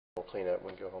We'll clean up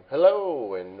when we go home.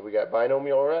 Hello, and we got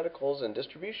binomial radicals and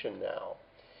distribution now.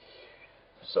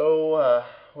 So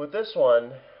with this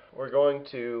one, we're going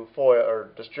to FOIL or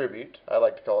distribute. I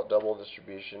like to call it double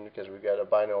distribution because we've got a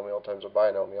binomial times a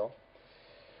binomial.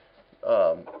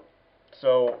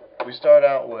 So we start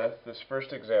out with this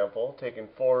first example, taking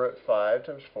 4 root 5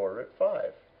 times 4 root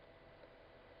 5.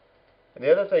 And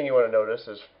the other thing you want to notice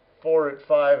is 4 root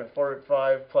 5 and 4 root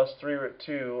 5 plus 3 root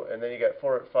 2, and then you got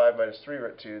 4 root 5 minus 3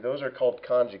 root 2. Those are called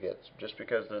conjugates, just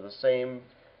because they're the same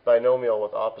binomial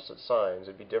with opposite signs.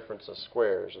 It'd be difference of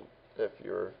squares, if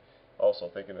you're also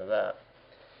thinking of that.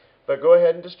 But go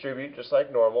ahead and distribute just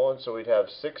like normal, and so we'd have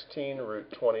 16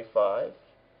 root 25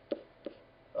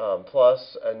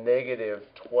 plus a negative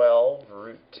 12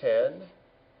 root 10.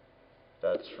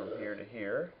 That's from here to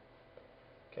here.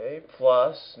 Okay,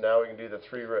 plus, now we can do the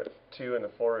 3 root 2 and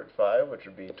the 4 root 5, which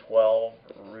would be 12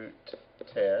 root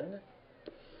 10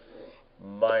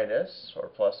 minus, or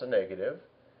plus a negative,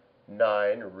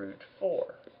 9 root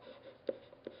 4.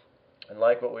 And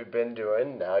like what we've been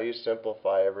doing, now you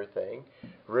simplify everything.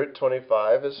 Root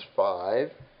 25 is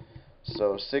 5,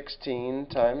 so 16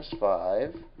 times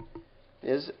 5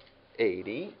 is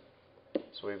 80.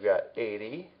 So we've got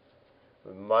 80.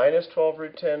 Minus 12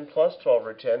 root 10 plus 12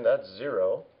 root 10, that's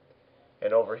 0.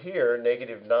 And over here,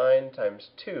 negative 9 times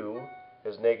 2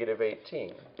 is negative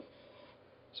 18.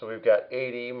 So we've got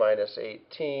 80 minus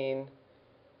 18,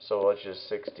 so which is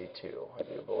 62, I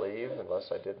do believe,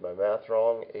 unless I did my math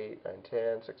wrong. 8, 9,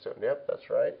 10, 6, 7, yep, that's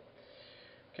right.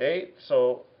 Okay,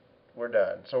 so we're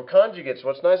done. So conjugates,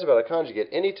 what's nice about a conjugate,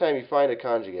 anytime you find a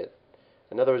conjugate,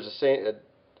 in other words,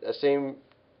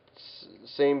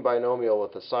 same binomial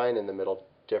with a sign in the middle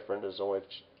different is the only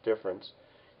difference,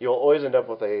 you'll always end up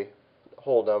with a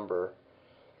whole number,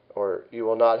 or you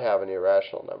will not have an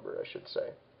irrational number, I should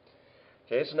say.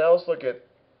 Okay, so now let's look at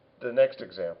the next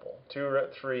example. 2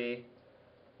 root 3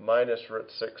 minus root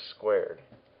 6 squared.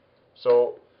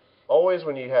 So always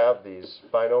when you have these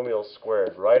binomials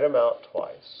squared, write them out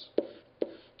twice.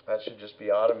 That should just be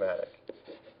automatic.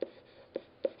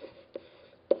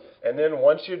 And then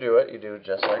once you do it, you do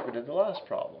just like we did the last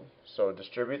problem. So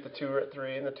distribute the 2 root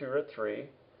 3 and the 2 root 3,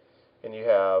 and you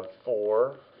have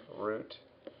 4 root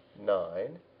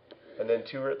 9. And then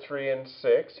 2 root 3 and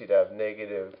 6, you'd have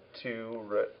negative 2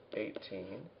 root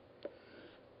 18.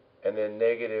 And then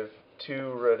negative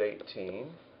 2 root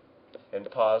 18.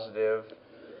 And positive,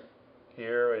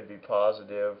 here would be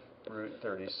positive root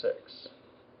 36.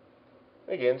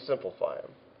 Again, simplify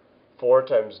them. 4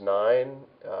 times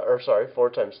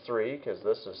 3, because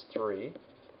this is 3.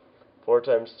 4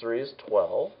 times 3 is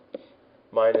 12.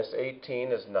 Minus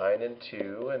 18 is 9 and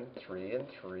 2, and 3 and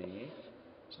 3.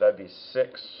 So that'd be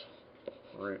 6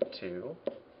 root 2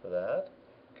 for that,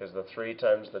 because the 3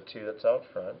 times the 2 that's out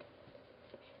front.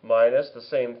 Minus the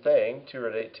same thing, 2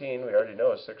 root 18, we already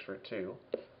know is 6 root 2,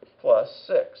 plus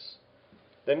 6.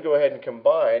 Then go ahead and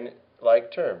combine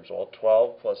like terms. Well,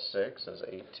 12 plus 6 is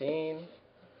 18.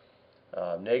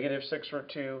 Negative 6 root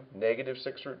 2, negative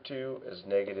 6 root 2 is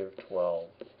negative 12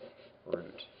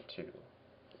 root 2.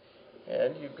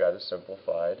 And you've got a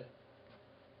simplified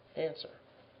answer.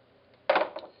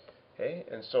 Okay,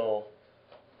 and so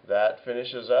that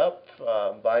finishes up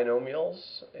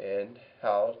binomials and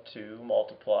how to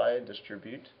multiply and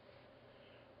distribute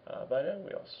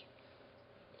binomials.